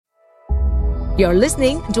You're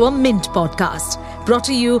listening to a Mint podcast brought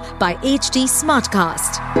to you by HT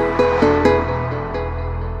Smartcast.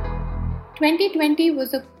 2020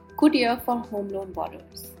 was a good year for home loan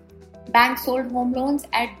borrowers. Banks sold home loans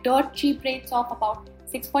at dirt cheap rates of about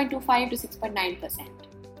 6.25 to 6.9%.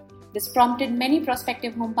 This prompted many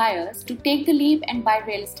prospective home buyers to take the leap and buy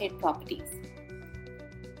real estate properties.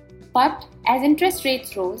 But as interest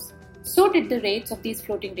rates rose, so did the rates of these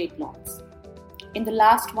floating rate loans. In the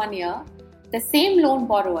last 1 year, the same loan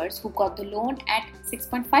borrowers who got the loan at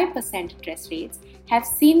 6.5% interest rates have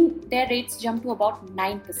seen their rates jump to about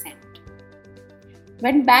 9%.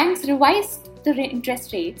 When banks revised the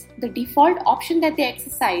interest rates, the default option that they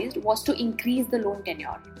exercised was to increase the loan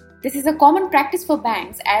tenure. This is a common practice for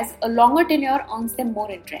banks as a longer tenure earns them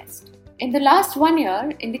more interest. In the last 1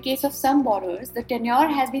 year, in the case of some borrowers, the tenure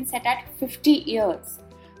has been set at 50 years,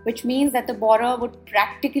 which means that the borrower would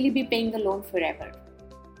practically be paying the loan forever.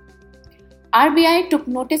 RBI took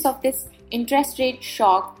notice of this interest rate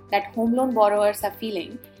shock that home loan borrowers are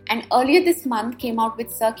feeling and earlier this month came out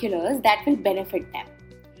with circulars that will benefit them.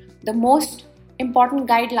 The most important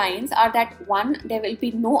guidelines are that 1, there will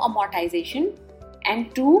be no amortization,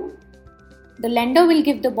 and 2, the lender will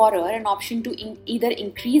give the borrower an option to either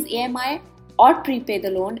increase EMI or prepay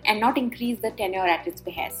the loan and not increase the tenure at its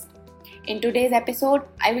behest. In today's episode,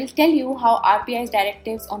 I will tell you how RBI's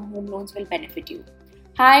directives on home loans will benefit you.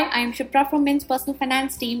 Hi, I am Shipra from Mint's personal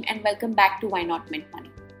finance team and welcome back to Why Not Mint Money.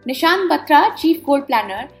 Nishant Batra, Chief Gold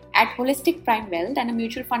Planner at Holistic Prime Wealth and a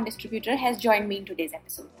mutual fund distributor, has joined me in today's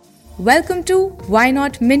episode. Welcome to Why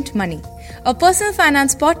Not Mint Money, a personal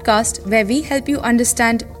finance podcast where we help you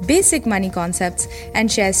understand basic money concepts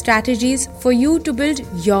and share strategies for you to build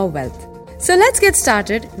your wealth. So let's get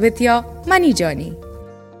started with your money journey.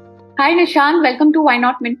 Hi Nishant, welcome to Why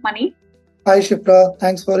Not Mint Money. Hi Shipra,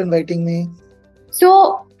 thanks for inviting me.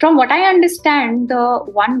 So, from what I understand, the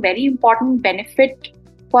one very important benefit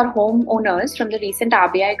for homeowners from the recent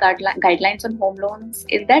RBI guidelines on home loans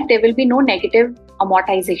is that there will be no negative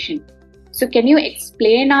amortization. So, can you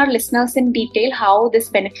explain our listeners in detail how this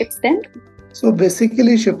benefits them? So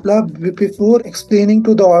basically, Shipra, before explaining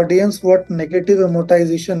to the audience what negative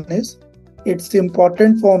amortization is, it's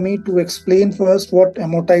important for me to explain first what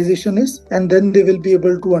amortization is, and then they will be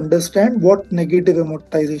able to understand what negative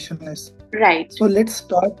amortization is. Right. So let's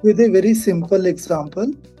start with a very simple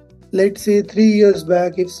example. Let's say 3 years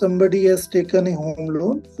back, if somebody has taken a home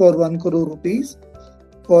loan for 1 crore rupees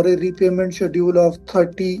for a repayment schedule of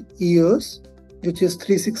 30 years, which is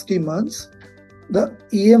 360 months, the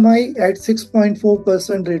EMI at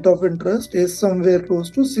 6.4% rate of interest is somewhere close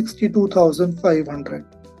to 62,500.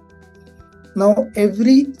 Now,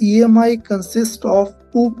 every EMI consists of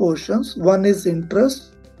two portions. One is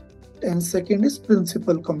interest and second is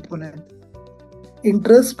principal component.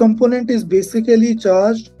 Interest component is basically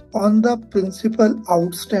charged on the principal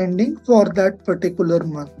outstanding for that particular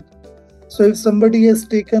month. So if somebody has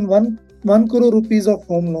taken 1 crore rupees of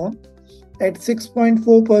home loan at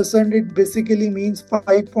 6.4%, it basically means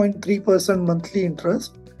 5.3% monthly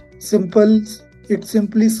interest. It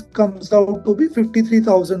simply comes out to be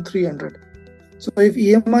 53,300. So if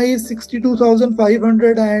EMI is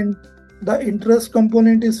 62,500 and the interest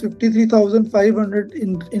component is 53,500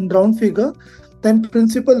 in round figure, then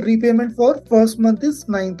principal repayment for first month is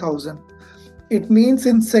 9,000. It means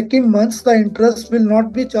in second month, the interest will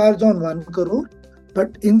not be charged on 1 crore,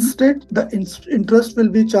 but instead the interest will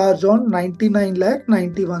be charged on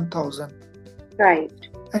 99,91,000. Right.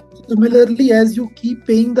 And similarly, as you keep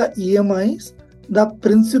paying the EMIs, the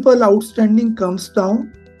principal outstanding comes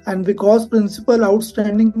down, and because principal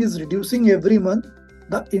outstanding is reducing every month,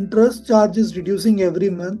 the interest charge is reducing every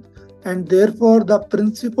month, and therefore the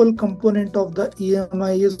principal component of the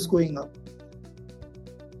EMI is going up.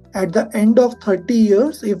 At the end of 30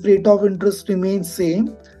 years, if rate of interest remains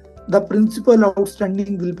same, the principal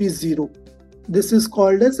outstanding will be zero. This is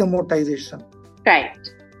called as amortization. Right.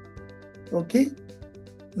 Okay.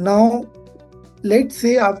 Now, let's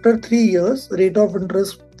say after 3 years, rate of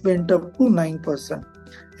interest went up to 9%.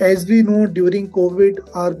 As we know, during COVID,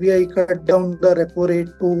 RBI cut down the repo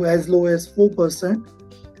rate to as low as 4%.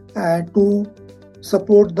 To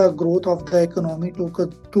support the growth of the economy, to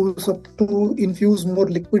infuse more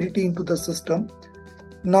liquidity into the system.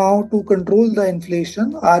 Now, to control the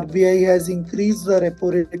inflation, RBI has increased the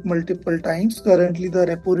repo rate multiple times. Currently, the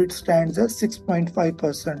repo rate stands at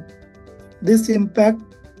 6.5%. This impact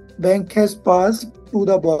bank has passed to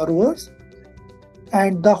the borrowers,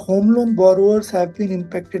 and the home loan borrowers have been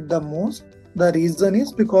impacted the most. The reason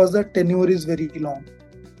is because the tenure is very long.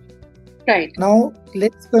 Right. Now,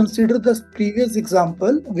 let's consider the previous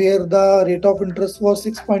example where the rate of interest was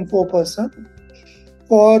 6.4%.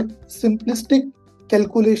 for simplistic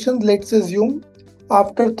calculations, let's assume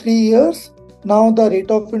after 3 years, now the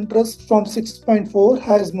rate of interest from 6.4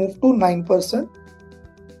 has moved to 9%.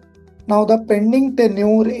 Now the pending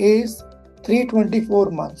tenure is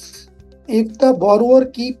 324 months. If the borrower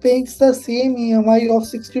keep paying the same EMI of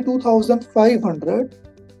 62,500,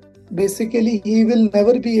 basically he will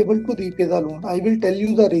never be able to repay the loan. I will tell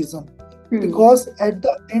you the reason. Because at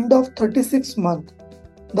the end of 36 months,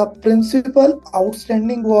 the principal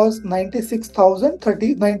outstanding was 96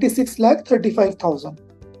 lakh 35,000.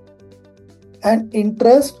 And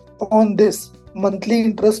interest on this, monthly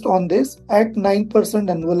interest on this at 9%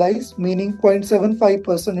 annualized, meaning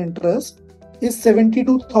 0.75% interest, is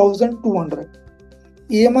 72,200.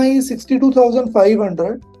 EMI is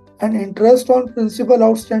 62,500 and interest on principal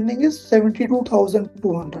outstanding is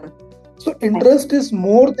 72,200. So interest is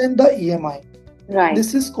more than the EMI. Right.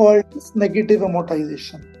 This is called negative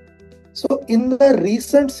amortization. So in the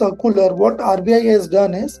recent circular, what RBI has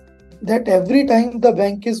done is that every time the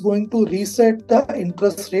bank is going to reset the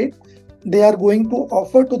interest rate, they are going to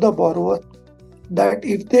offer to the borrower that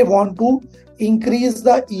if they want to increase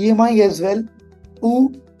the EMI as well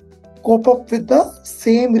to cope up with the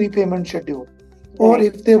same repayment schedule, or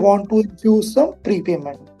if they want to infuse some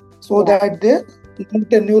prepayment so that their loan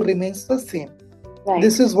tenure remains the same. Right.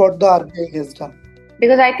 This is what the RBI has done.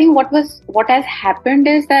 Because I think what has happened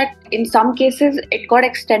is that in some cases it got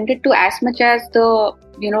extended to as much as the,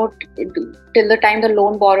 till the time the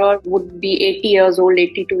loan borrower would be 80 years old,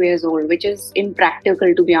 82 years old, which is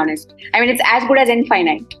impractical, to be honest. I mean, it's as good as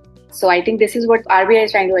infinite. So I think this is what RBI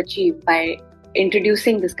is trying to achieve by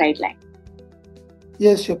introducing this guideline.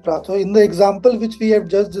 Yes, Shipra. So in the example which we have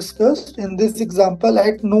just discussed, in this example,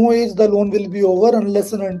 at no age the loan will be over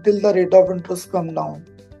unless and until the rate of interest come down.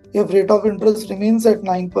 If rate of interest remains at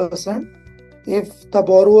 9%, if the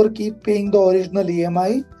borrower keep paying the original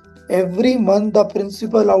EMI, every month the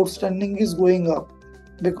principal outstanding is going up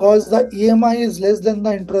because the EMI is less than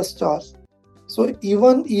the interest charge. So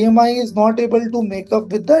even EMI is not able to make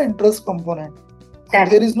up with the interest component. And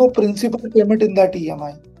there is no principal payment in that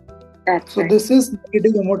EMI. So this is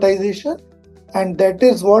negative amortization, and that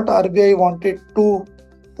is what RBI wanted to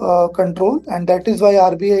control, and that is why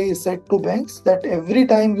RBI is said to banks that every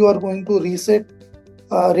time you are going to reset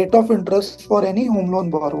rate of interest for any home loan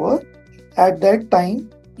borrower, at that time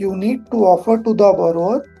you need to offer to the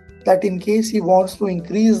borrower that in case he wants to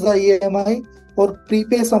increase the EMI or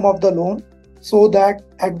prepay some of the loan, so that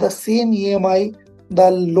at the same EMI the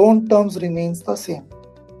loan terms remains the same.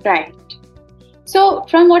 Right. So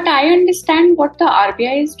from what I understand, what the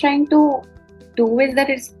RBI is trying to do is that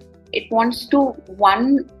it wants to,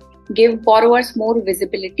 one, give borrowers more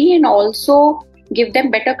visibility and also give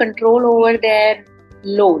them better control over their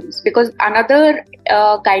loans. Because another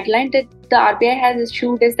guideline that the RBI has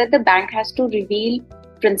issued is that the bank has to reveal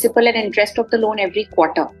principal and interest of the loan every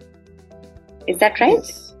quarter. Is that right?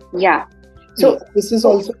 Yes. Yeah. So this is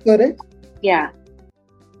also correct. Yeah.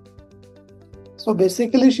 So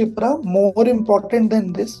basically, Shipra, more important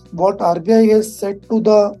than this, what RBI has said to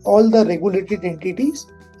all the regulated entities,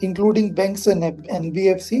 including banks and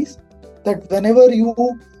NBFCs, that whenever you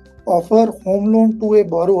offer home loan to a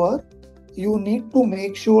borrower, you need to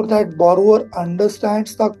make sure that borrower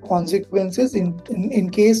understands the consequences in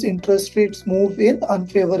case interest rates move in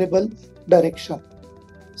unfavorable direction,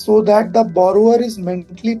 so that the borrower is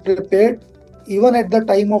mentally prepared even at the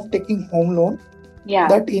time of taking home loan. Yeah.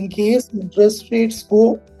 That in case interest rates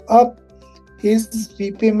go up, his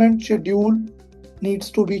repayment schedule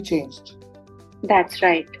needs to be changed. That's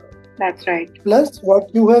right. Plus,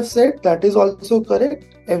 what you have said, that is also correct.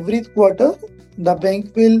 Every quarter, the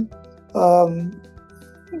bank will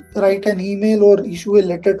write an email or issue a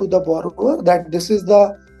letter to the borrower that this is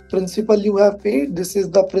the principal you have paid, this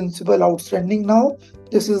is the principal outstanding now,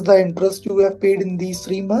 this is the interest you have paid in these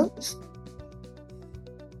 3 months.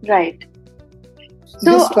 Right.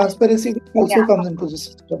 So, this transparency also comes into the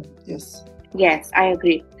system. Yes, I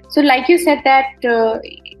agree. So like you said that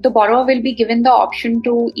the borrower will be given the option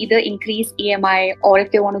to either increase EMI or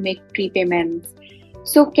if they want to make prepayments.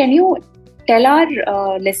 So can you tell our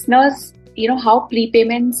listeners, how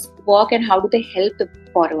prepayments work and how do they help the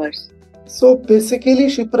borrowers? So basically,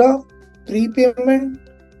 Shipra, prepayment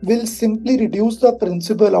will simply reduce the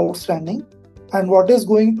principal outstanding, and what is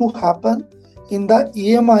going to happen in the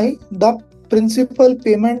EMI, the principal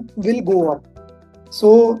payment will go up.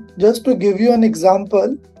 So just to give you an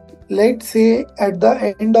example, let's say at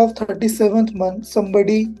the end of 37th month,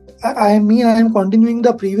 I am continuing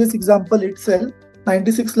the previous example itself,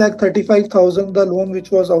 96 lakh 35,000, the loan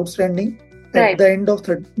which was outstanding at the end of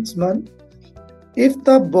 36th month. If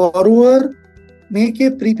the borrower make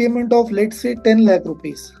a prepayment of, let's say, 10 lakh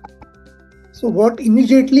rupees. So what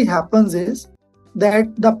immediately happens is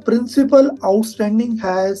that the principal outstanding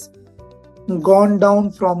has gone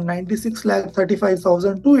down from 96 lakh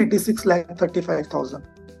 35,000 to 86 lakh 35,000.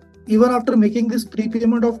 Even after making this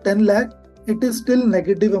prepayment of 10 lakh, it is still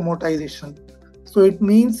negative amortization. So it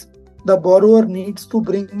means the borrower needs to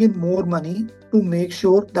bring in more money to make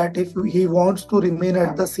sure that if he wants to remain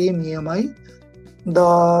at the same EMI,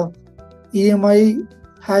 the EMI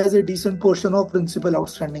has a decent portion of principal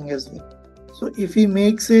outstanding as well. So if he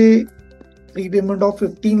makes a prepayment of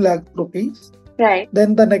 15 lakh rupees, Right.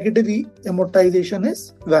 then the negative amortization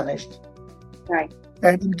is vanished. Right.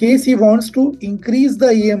 And in case he wants to increase the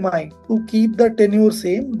EMI to keep the tenure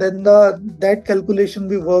same, then that calculation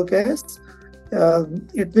will work as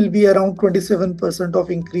it will be around 27% of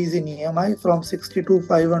increase in EMI from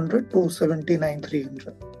 62,500 to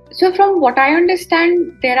 79,300. So from what I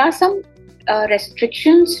understand, there are some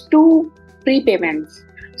restrictions to prepayments.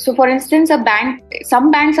 So for instance, some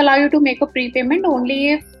banks allow you to make a prepayment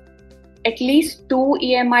only if at least 2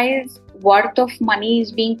 EMIs worth of money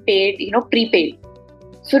is being paid, prepaid.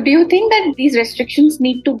 So do you think that these restrictions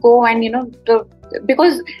need to go and,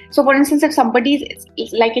 because, so for instance, if somebody's,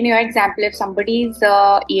 like in your example, if somebody's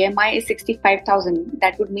EMI is 65,000,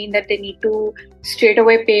 that would mean that they need to straight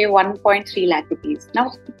away pay 1.3 lakh rupees.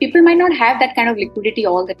 Now, people might not have that kind of liquidity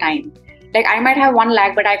all the time. Like I might have 1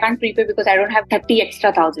 lakh, but I can't prepay because I don't have 30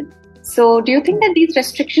 extra thousand. So do you think that these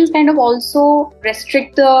restrictions kind of also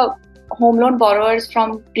restrict the home loan borrowers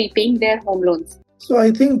from prepaying their home loans? So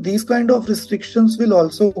I think these kind of restrictions will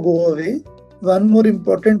also go away. One more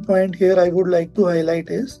important point here I would like to highlight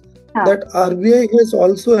is that RBI has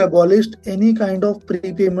also abolished any kind of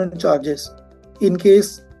prepayment charges in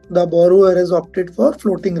case the borrower has opted for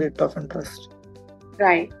floating rate of interest.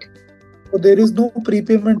 Right. So there is no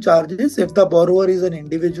prepayment charges if the borrower is an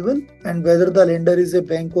individual, and whether the lender is a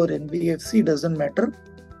bank or NBFC doesn't matter.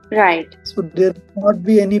 Right. So there will not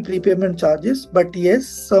be any prepayment charges, but yes,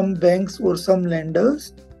 some banks or some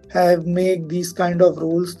lenders have made these kind of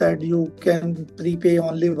rules that you can prepay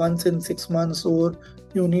only once in 6 months, or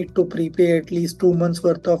you need to prepay at least 2 months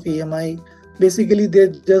worth of EMI. Basically, they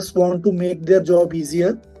just want to make their job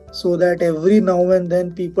easier so that every now and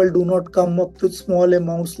then people do not come up with small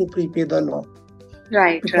amounts to prepay the loan.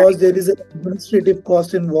 Right. Because there is an administrative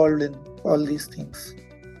cost involved in all these things.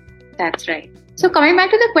 That's right. So coming back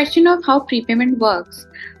to the question of how prepayment works,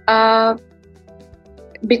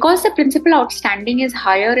 because the principal outstanding is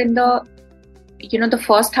higher in the, the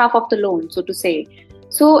first half of the loan, so to say.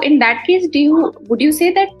 So in that case, would you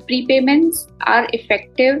say that prepayments are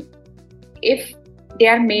effective if they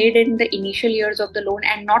are made in the initial years of the loan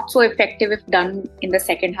and not so effective if done in the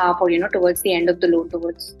second half or, towards the end of the loan,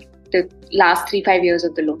 towards the last 3-5 years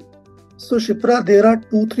of the loan? So Shipra, there are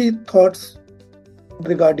 2-3 thoughts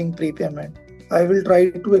regarding prepayment. I will try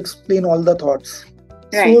to explain all the thoughts.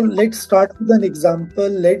 Right. So let's start with an example.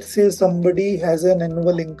 Let's say somebody has an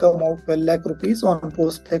annual income of 12 lakh rupees on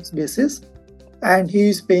post-tax basis and he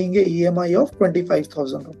is paying a EMI of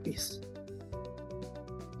 25,000 rupees.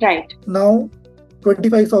 Right. Now,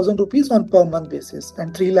 25,000 rupees on per month basis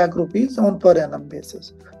and 3 lakh rupees on per annum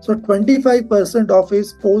basis. So 25% of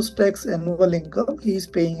his post-tax annual income he is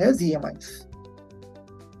paying as EMIs.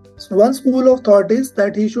 So one school of thought is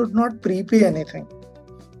that he should not prepay anything.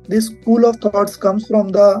 This school of thoughts comes from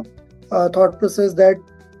the thought process that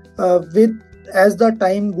as the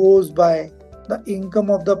time goes by, the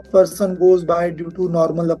income of the person goes by due to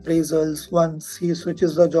normal appraisals once he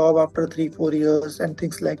switches the job after 3-4 years and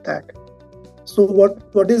things like that. So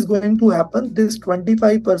what is going to happen? This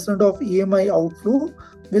 25% of EMI outflow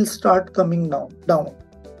will start coming down.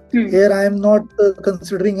 Here I am not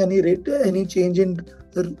considering any change in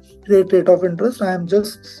the rate of interest. I am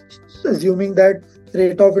just assuming that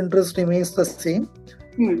rate of interest remains the same.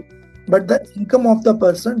 But the income of the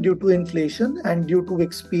person, due to inflation and due to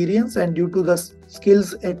experience and due to the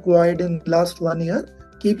skills acquired in last 1 year,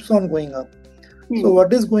 keeps on going up. So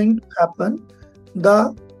what is going to happen?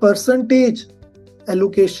 The percentage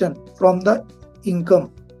allocation from the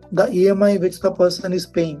income, the EMI which the person is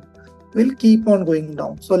paying, will keep on going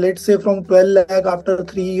down. So let's say from 12 lakh after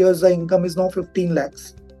 3 years, the income is now 15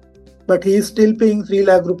 lakhs. But he is still paying 3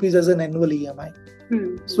 lakh rupees as an annual EMI.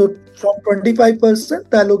 So from 25%,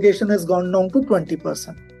 the allocation has gone down to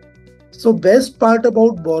 20%. So best part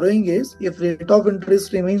about borrowing is if rate of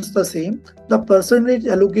interest remains the same, the percentage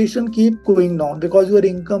allocation keep going down because your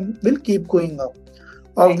income will keep going up.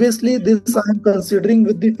 Obviously, this I am considering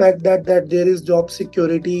with the fact that there is job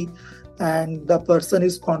security and the person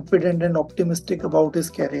is confident and optimistic about his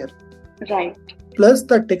career. Right. Plus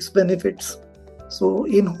the tax benefits. So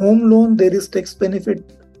in home loan, there is tax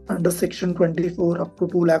benefit under Section 24 up to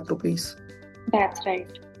 2 lakh rupees. That's right.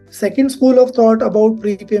 Second school of thought about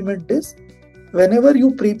prepayment is whenever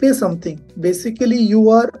you prepay something, basically you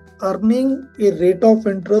are earning a rate of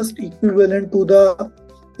interest equivalent to the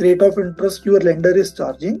rate of interest your lender is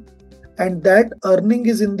charging, and that earning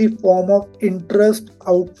is in the form of interest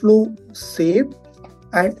outflow saved,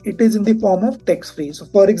 and it is in the form of tax free. So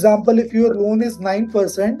for example, if your loan is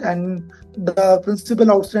 9% and the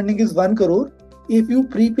principal outstanding is 1 crore, if you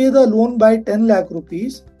prepay the loan by 10 lakh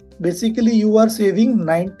rupees, basically you are saving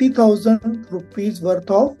 90,000 rupees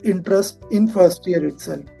worth of interest in first year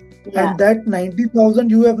itself. Yeah. And that 90,000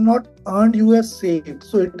 you have not earned, you have saved.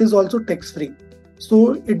 So it is also tax free.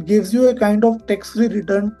 So it gives you a kind of tax free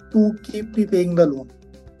return to keep repaying the loan.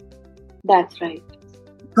 That's right.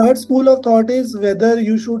 Third school of thought is whether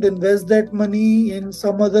you should invest that money in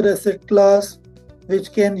some other asset class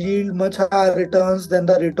which can yield much higher returns than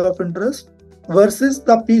the rate of interest versus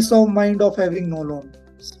the peace of mind of having no loan.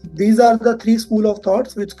 These are the three school of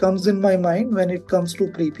thoughts which comes in my mind when it comes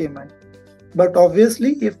to prepayment. But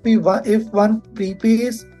obviously, if one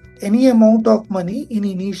prepays any amount of money in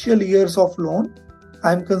initial years of loan,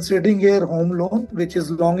 I'm considering here home loan, which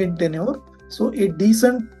is long in tenure. So a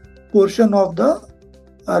decent portion of the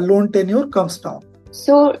loan tenure comes down.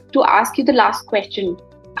 So to ask you the last question,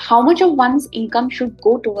 how much of one's income should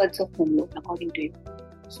go towards a home loan according to you?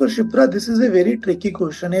 So Shipra, this is a very tricky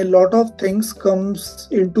question. A lot of things comes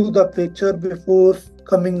into the picture before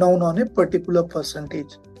coming down on a particular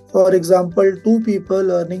percentage. For example, two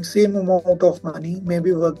people earning same amount of money may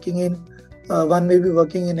be working in one may be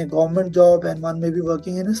working in a government job and one may be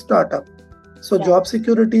working in a startup. So job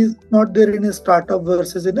security is not there in a startup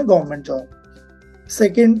versus in a government job.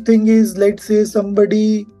 Second thing is, let's say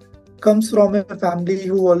somebody comes from a family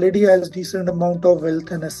who already has decent amount of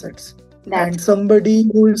wealth and assets. And somebody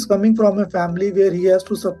who is coming from a family where he has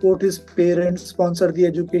to support his parents, sponsor the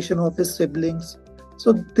education of his siblings.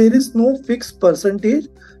 So there is no fixed percentage,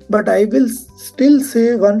 but I will still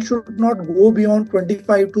say one should not go beyond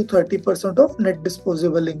 25 to 30% of net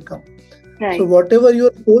disposable income. Right. So whatever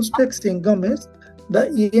your post-tax income is, the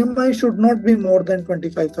EMI should not be more than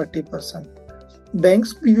 25-30%.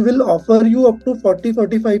 Banks will offer you up to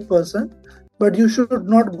 40-45%, but you should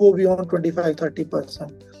not go beyond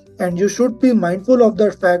 25-30%. And you should be mindful of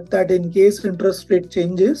the fact that in case interest rate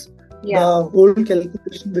changes, the whole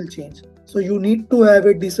calculation will change. So you need to have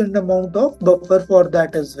a decent amount of buffer for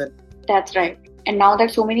that as well. That's right. And now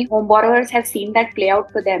that so many home borrowers have seen that play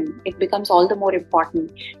out for them, it becomes all the more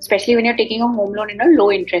important, especially when you're taking a home loan in a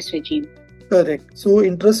low interest regime. Correct. So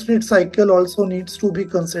interest rate cycle also needs to be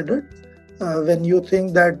considered. When you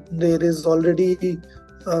think that there is already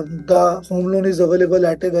the home loan is available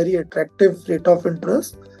at a very attractive rate of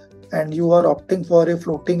interest and you are opting for a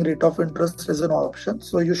floating rate of interest as an option.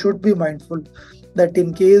 So you should be mindful that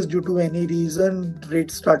in case due to any reason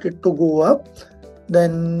rates started to go up,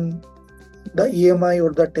 then the EMI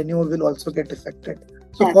or the tenure will also get affected.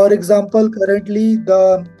 So for example, currently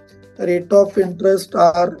the rate of interest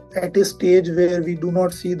are at a stage where we do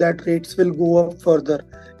not see that rates will go up further.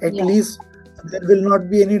 At least there will not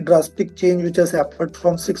be any drastic change which has happened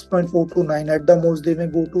from 6.4 to 9. At the most, they may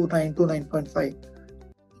go to 9 to 9.5.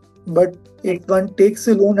 But if one takes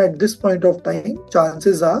a loan at this point of time,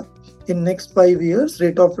 chances are in next 5 years,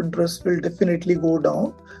 rate of interest will definitely go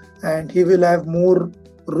down and he will have more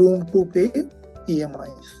room to pay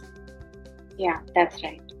EMIs. Yeah, that's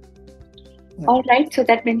right. All right, so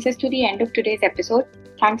that brings us to the end of today's episode.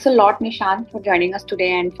 Thanks a lot, Nishant, for joining us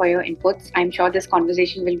today and for your inputs. I'm sure this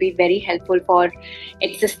conversation will be very helpful for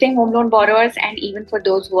existing home loan borrowers and even for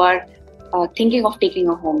those who are thinking of taking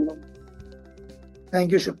a home loan.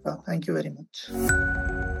 Thank you, Shipra. Thank you very much.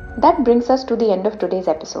 That brings us to the end of today's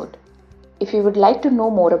episode. If you would like to know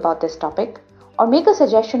more about this topic or make a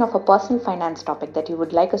suggestion of a personal finance topic that you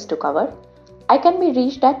would like us to cover, I can be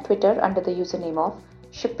reached at Twitter under the username of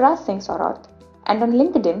Shipra Singh Saurath and on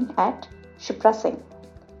LinkedIn at Shipra Singh.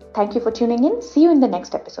 Thank you for tuning in. See you in the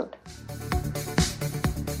next episode.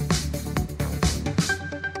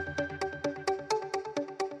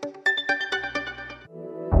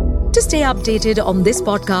 To stay updated on this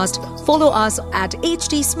podcast, follow us at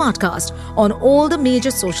HT Smartcast on all the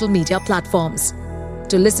major social media platforms.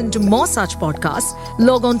 To listen to more such podcasts,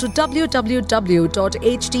 log on to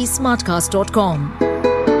www.htsmartcast.com.